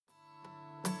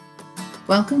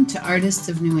Welcome to Artists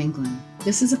of New England.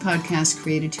 This is a podcast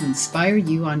created to inspire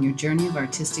you on your journey of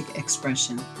artistic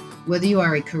expression. Whether you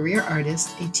are a career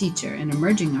artist, a teacher, an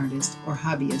emerging artist, or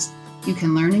hobbyist, you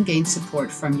can learn and gain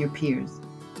support from your peers.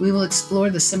 We will explore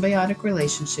the symbiotic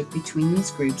relationship between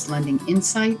these groups, lending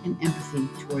insight and empathy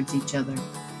towards each other.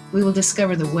 We will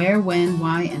discover the where, when,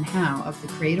 why, and how of the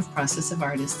creative process of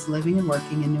artists living and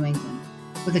working in New England,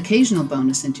 with occasional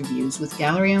bonus interviews with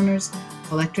gallery owners,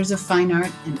 collectors of fine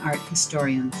art, and art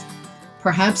historians.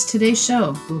 Perhaps today's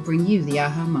show will bring you the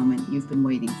aha moment you've been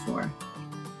waiting for.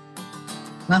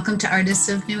 Welcome to Artists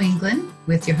of New England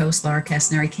with your host, Laura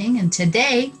Castanari-King, and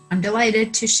today I'm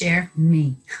delighted to share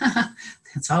me.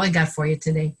 That's all I got for you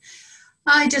today.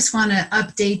 I just want to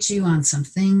update you on some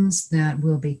things that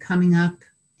will be coming up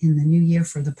in the new year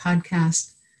for the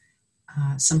podcast,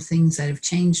 some things that have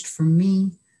changed for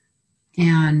me,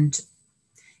 and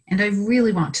I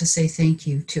really want to say thank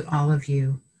you to all of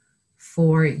you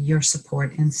for your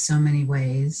support in so many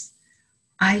ways.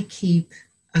 I keep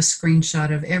a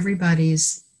screenshot of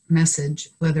everybody's message,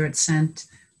 whether it's sent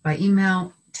by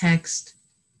email, text,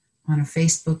 on a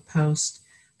Facebook post.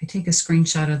 I take a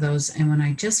screenshot of those, and when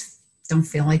I just don't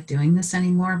feel like doing this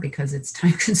anymore because it's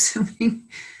time consuming,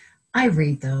 I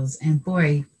read those, and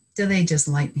boy, do they just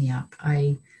light me up.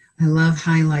 I love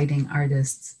highlighting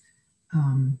artists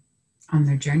on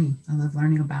their journey. I love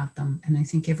learning about them, and I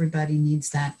think everybody needs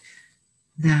that.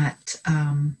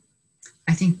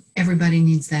 I think everybody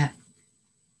needs that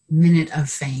minute of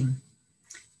fame,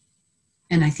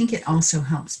 and I think it also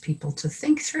helps people to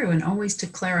think through and always to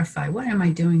clarify, what am I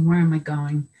doing, where am I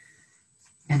going,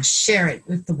 and share it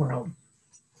with the world.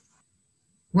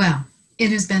 Well,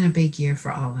 it has been a big year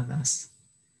for all of us,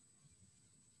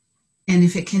 and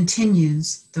if it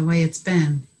continues the way it's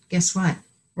been, guess what?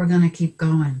 We're going to keep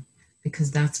going,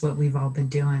 because that's what we've all been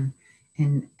doing.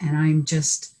 And I'm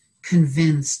just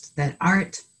convinced that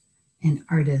art and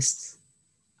artists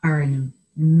are an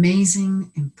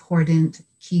amazing, important,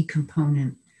 key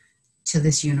component to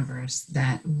this universe,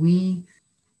 that we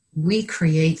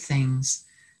create things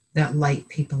that light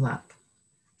people up.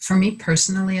 For me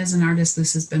personally, as an artist,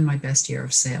 this has been my best year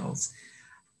of sales.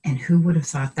 And who would have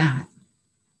thought that?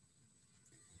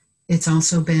 It's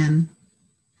also been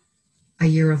a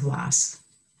year of loss.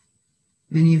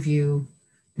 Many of you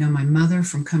know my mother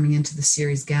from coming into the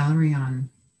Ceres Gallery on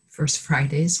First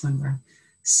Fridays when we're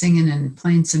singing and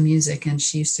playing some music, and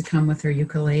she used to come with her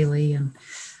ukulele, and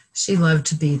she loved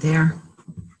to be there.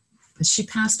 But she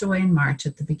passed away in March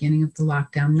at the beginning of the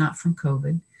lockdown, not from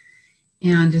COVID.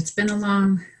 And it's been a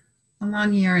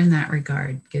long year in that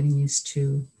regard, getting used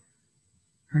to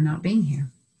her not being here.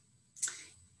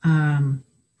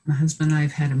 My husband and I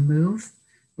have had a move,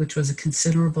 which was a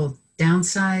considerable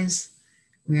downsize.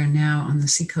 We are now on the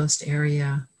Seacoast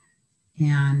area,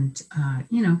 and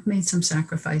made some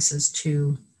sacrifices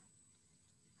to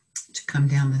come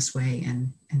down this way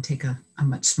and take a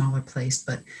much smaller place.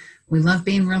 But we love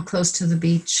being real close to the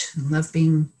beach, love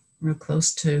being real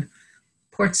close to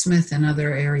Portsmouth and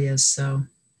other areas, so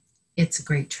it's a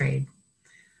great trade.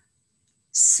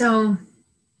 So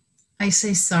I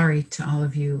say sorry to all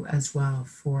of you as well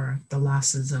for the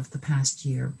losses of the past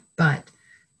year, but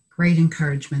great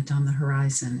encouragement on the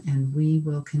horizon, and we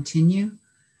will continue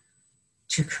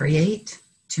to create,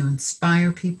 to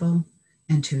inspire people,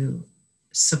 and to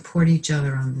support each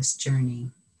other on this journey,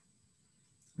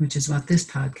 which is what this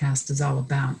podcast is all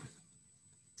about.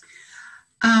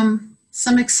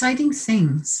 Some exciting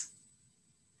things.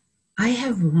 I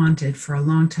have wanted for a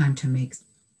long time to make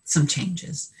some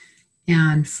changes,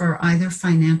 and for either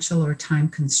financial or time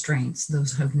constraints,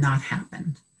 those have not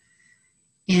happened.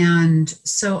 And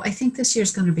so I think this year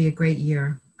is going to be a great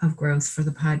year of growth for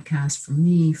the podcast, for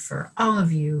me, for all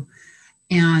of you.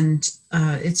 And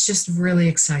it's just really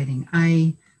exciting.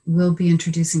 I will be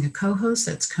introducing a co-host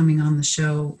that's coming on the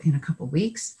show in a couple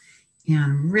weeks. And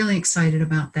I'm really excited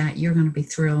about that. You're going to be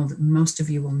thrilled. Most of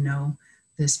you will know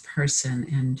this person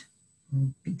and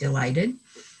will be delighted.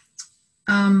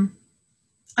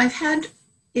 I've had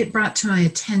it brought to my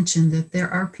attention that there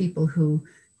are people who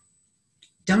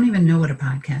don't even know what a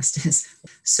podcast is.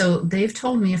 So they've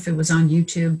told me if it was on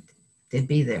YouTube, they'd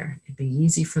be there. It'd be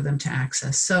easy for them to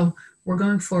access. So we're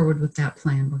going forward with that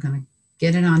plan. We're going to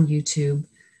get it on YouTube,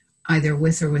 either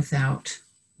with or without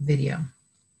video.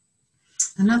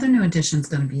 Another new addition is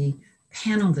going to be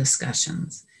panel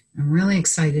discussions. I'm really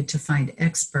excited to find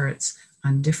experts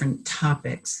on different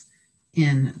topics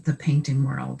in the painting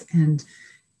world. And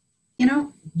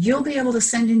you'll be able to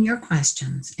send in your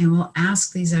questions, and we'll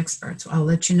ask these experts. I'll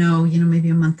let you know, maybe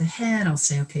a month ahead. I'll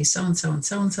say, okay, so-and-so and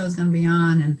so-and-so is going to be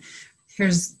on, and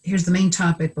here's the main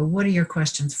topic, but what are your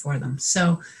questions for them?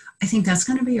 So I think that's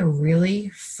going to be a really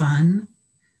fun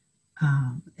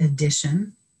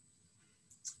edition.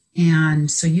 And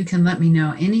so you can let me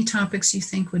know any topics you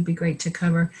think would be great to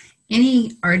cover,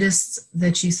 any artists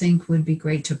that you think would be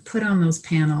great to put on those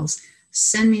panels.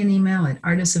 Send me an email at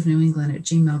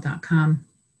artistsofnewengland@gmail.com.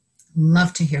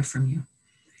 Love to hear from you.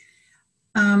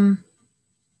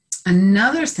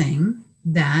 Another thing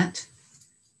that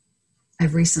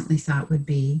I've recently thought would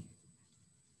be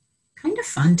kind of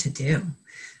fun to do.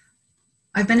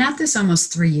 I've been at this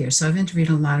almost 3 years, so I've interviewed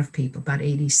a lot of people, about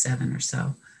 87 or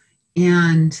so.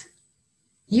 And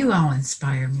you all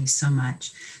inspire me so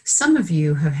much. Some of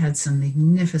you have had some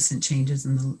magnificent changes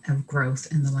of growth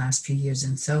in the last few years.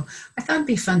 And so I thought it'd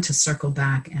be fun to circle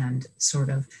back and sort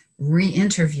of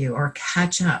re-interview or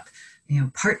catch up,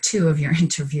 part 2 of your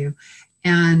interview.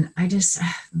 And I'm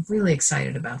really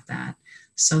excited about that.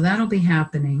 So that'll be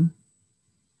happening.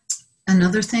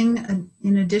 Another thing,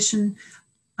 in addition,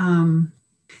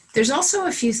 there's also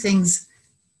a few things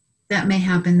that may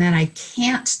happen that I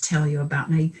can't tell you about.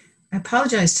 And I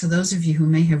apologize to those of you who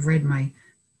may have read my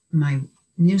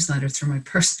newsletter through my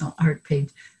personal art page.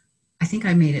 I think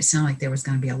I made it sound like there was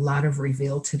going to be a lot of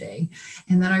reveal today.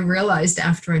 And then I realized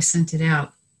after I sent it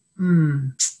out,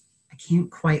 I can't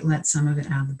quite let some of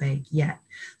it out of the bag yet.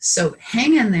 So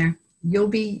hang in there. It'll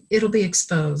be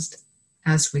exposed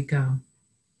as we go.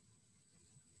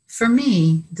 For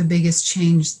me, the biggest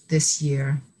change this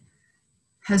year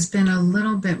has been a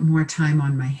little bit more time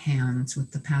on my hands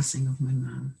with the passing of my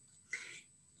mom,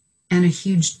 and a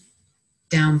huge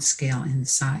downscale in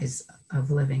size of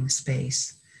living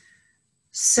space.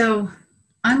 So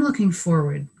I'm looking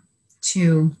forward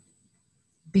to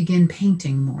begin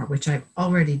painting more, which I've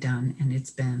already done, and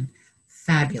it's been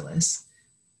fabulous.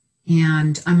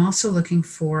 And I'm also looking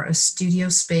for a studio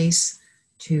space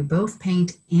to both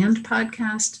paint and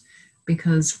podcast,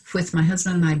 because with my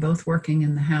husband and I both working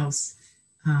in the house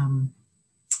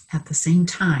at the same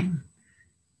time,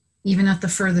 even at the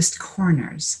furthest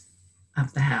corners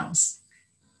of the house,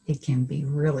 it can be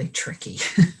really tricky.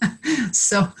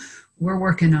 So we're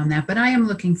working on that. But I am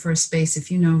looking for a space.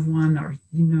 If you know of one, or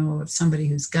you know of somebody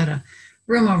who's got a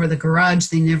room over the garage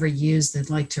they never use,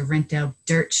 they'd like to rent out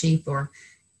dirt cheap or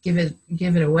give it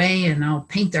away, and I'll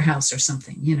paint their house or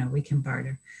something. We can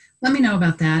barter. Let me know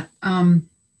about that.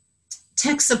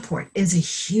 Tech support is a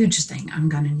huge thing I'm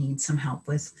going to need some help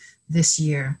with this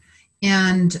year.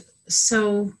 And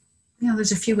so,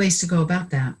 there's a few ways to go about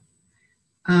that.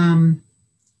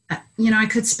 I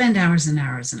could spend hours and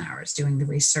hours and hours doing the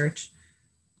research.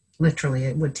 Literally,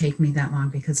 it would take me that long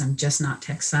because I'm just not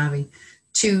tech savvy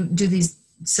to do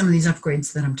some of these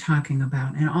upgrades that I'm talking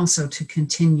about, and also to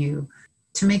continue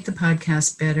to make the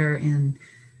podcast better in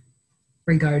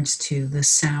regards to the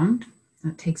sound.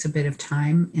 That takes a bit of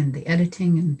time in the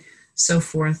editing and so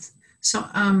forth. So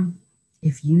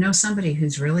if you know somebody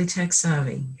who's really tech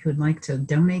savvy, who'd like to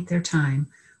donate their time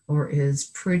or is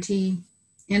pretty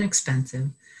inexpensive,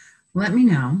 let me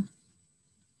know.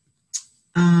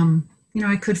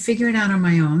 I could figure it out on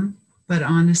my own, but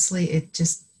honestly,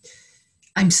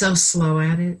 I'm so slow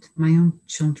at it. My own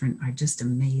children are just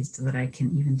amazed that I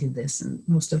can even do this. And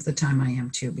most of the time I am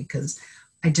too, because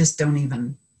I just don't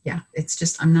even,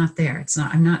 I'm not there.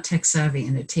 I'm not tech savvy,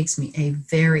 and it takes me a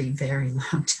very, very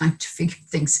long time to figure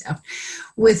things out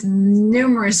with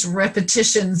numerous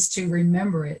repetitions to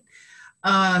remember it.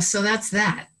 So that's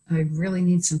that. I really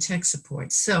need some tech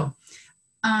support. So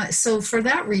for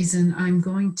that reason, I'm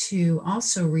going to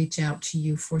also reach out to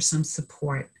you for some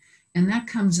support. And that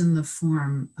comes in the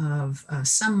form of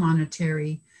some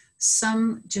monetary,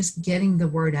 some just getting the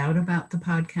word out about the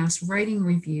podcast, writing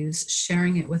reviews,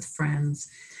 sharing it with friends.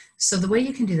 So the way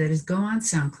you can do that is go on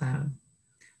SoundCloud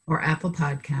or Apple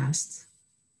Podcasts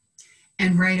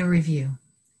and write a review.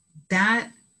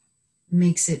 That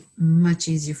makes it much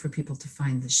easier for people to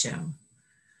find the show.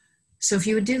 So if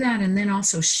you would do that and then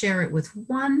also share it with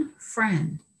one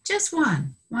friend, just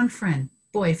one friend.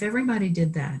 Boy, if everybody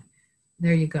did that,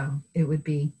 there you go. It would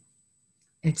be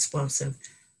explosive.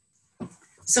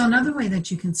 So another way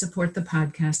that you can support the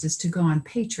podcast is to go on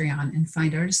Patreon and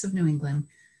find Artists of New England.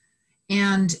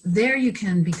 And there you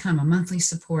can become a monthly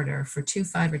supporter for $2,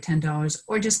 $5, or $10,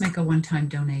 or just make a one-time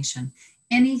donation.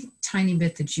 Any tiny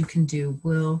bit that you can do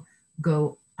will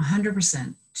go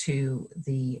 100% to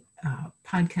the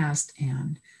podcast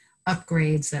and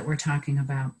upgrades that we're talking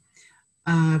about.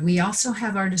 We also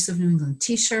have Artists of New England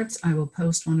t-shirts. I will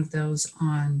post one of those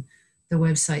on the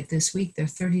website this week. They're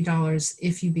 $30.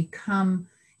 If you become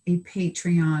a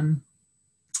Patreon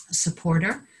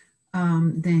supporter,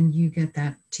 then you get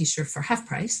that t-shirt for half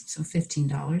price, so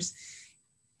 $15.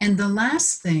 And the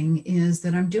last thing is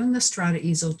that I'm doing the Strata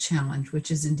Easel Challenge,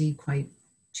 which is indeed quite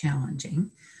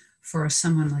challenging for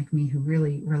someone like me who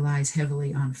really relies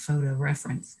heavily on photo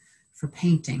reference for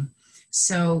painting.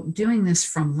 So doing this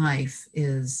from life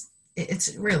it's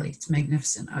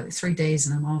magnificent. 3 days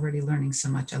and I'm already learning so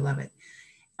much. I love it.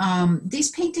 These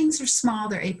paintings are small.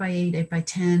 They're 8x8,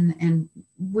 8x10, and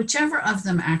whichever of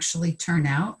them actually turn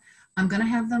out, I'm going to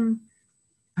have them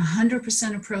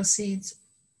 100% of proceeds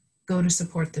go to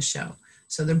support the show.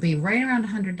 So there'll be right around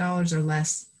 $100 or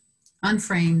less,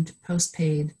 unframed,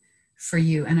 post-paid for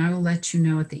you. And I will let you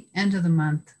know at the end of the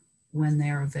month when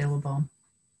they're available.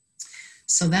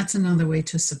 So that's another way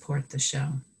to support the show.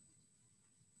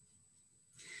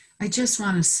 I just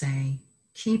want to say,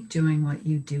 keep doing what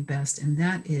you do best, and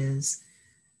that is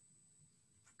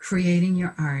creating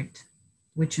your art,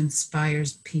 which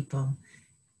inspires people.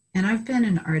 And I've been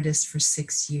an artist for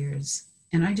 6 years,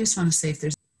 and I just want to say,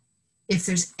 if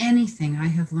there's anything I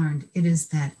have learned, it is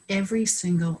that every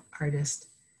single artist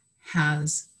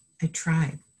has a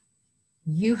tribe.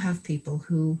 You have people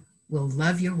who will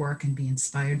love your work and be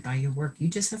inspired by your work. You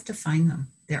just have to find them.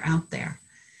 They're out there.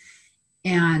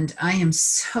 And I am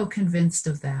so convinced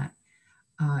of that.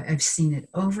 I've seen it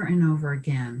over and over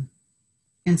again.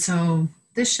 And so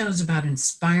this show is about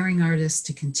inspiring artists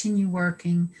to continue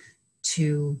working,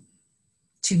 to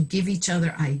give each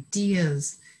other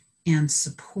ideas and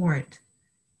support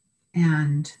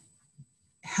and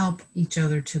help each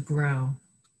other to grow.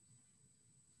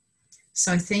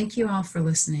 So I thank you all for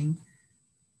listening.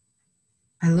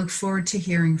 I look forward to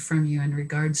hearing from you in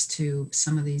regards to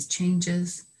some of these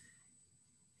changes.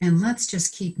 And let's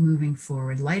just keep moving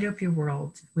forward. Light up your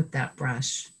world with that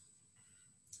brush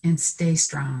and stay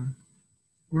strong.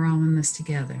 We're all in this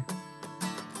together.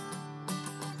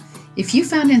 If you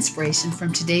found inspiration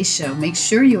from today's show, make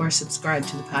sure you are subscribed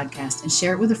to the podcast and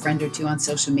share it with a friend or two on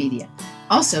social media.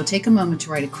 Also, take a moment to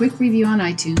write a quick review on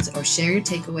iTunes or share your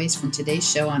takeaways from today's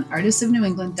show on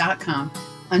artistsofnewengland.com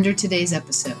under today's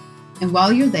episode. And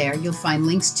while you're there, you'll find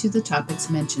links to the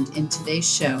topics mentioned in today's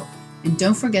show. And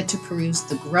don't forget to peruse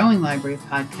the growing library of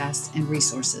podcasts and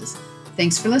resources.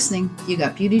 Thanks for listening. You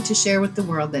got beauty to share with the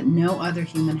world that no other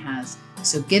human has.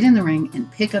 So get in the ring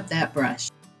and pick up that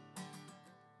brush.